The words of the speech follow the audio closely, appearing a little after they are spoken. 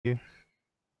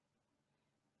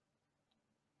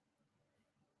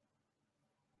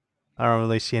I don't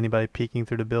really see anybody peeking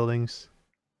through the buildings.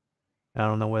 I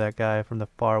don't know where that guy from the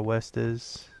far west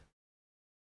is.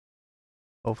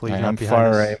 Hopefully he's not I'm behind far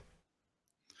us.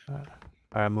 right.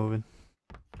 Alright, moving.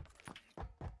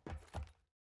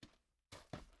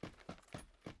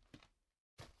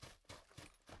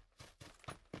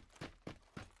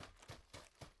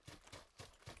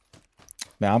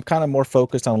 Now I'm kind of more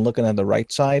focused on looking at the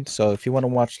right side. So if you want to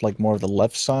watch like more of the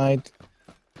left side,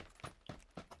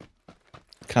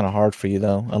 kind of hard for you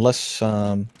though, unless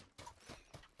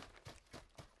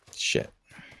shit.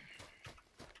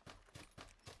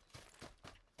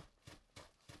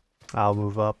 I'll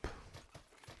move up.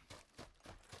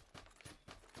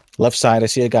 Left side, I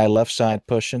see a guy left side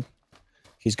pushing.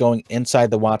 He's going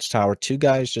inside the watchtower. Two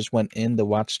guys just went in the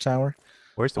watchtower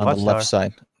Where's the on the left watchtower?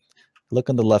 side. Look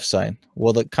on the left side.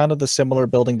 Well, the kind of the similar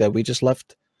building that we just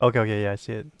left. Okay, yeah, I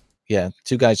see it. Yeah,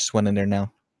 two guys just went in there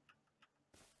now.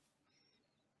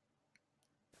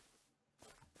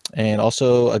 And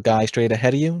also a guy straight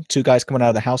ahead of you. Two guys coming out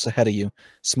of the house ahead of you.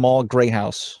 Small gray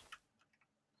house.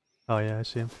 Oh yeah, I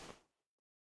see him.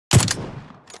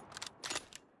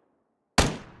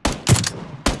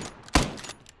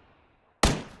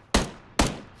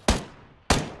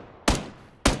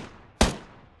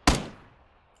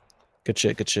 Good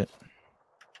shit, good shit.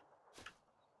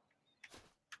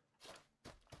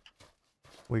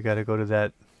 We gotta go to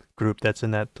that group that's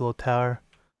in that little tower.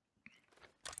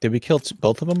 Did we kill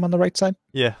both of them on the right side?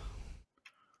 Yeah.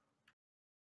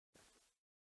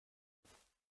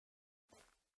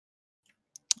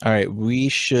 All right, we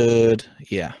should.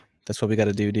 Yeah, that's what we got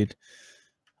to do, dude.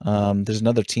 There's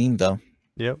another team though.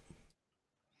 Yep.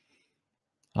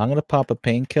 I'm gonna pop a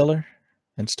painkiller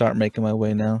and start making my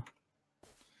way now.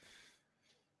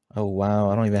 Oh wow,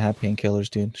 I don't even have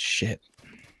painkillers, dude. Shit.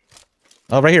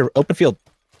 Oh, right here, open field.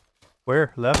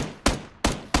 Where? Left?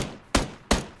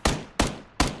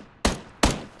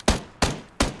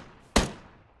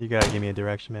 You gotta give me a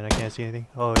direction, man. I can't see anything.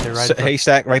 Oh, they're right.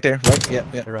 Haystack right there. Right, yeah,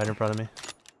 yeah. They're right in front of me.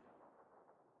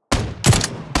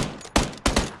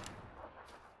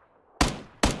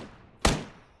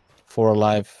 Four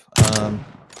alive.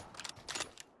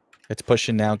 It's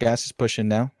pushing now. Gas is pushing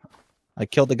now. I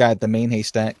killed the guy at the main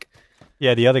haystack.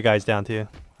 Yeah, the other guy's down too.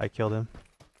 I killed him.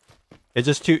 It's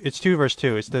just two. It's 2 versus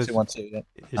 2. It's those. 2-1-2, yeah.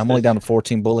 It's I'm only down to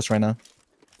 14 bullets right now.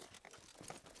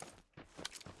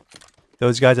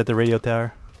 Those guys at the radio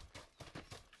tower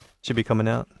should be coming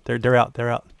out. They're out. They're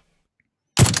out.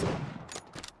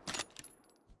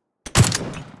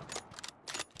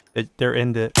 They're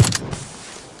in it.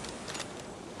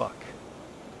 Fuck.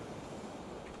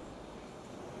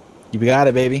 You got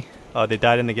it, baby. Oh, they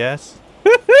died in the gas.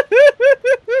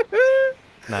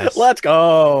 Nice. Let's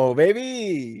go,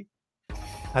 baby.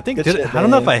 I think Good shit, I don't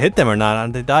know if man. I hit them or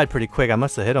not. They died pretty quick. I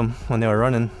must have hit them when they were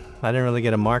running. I didn't really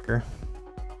get a marker.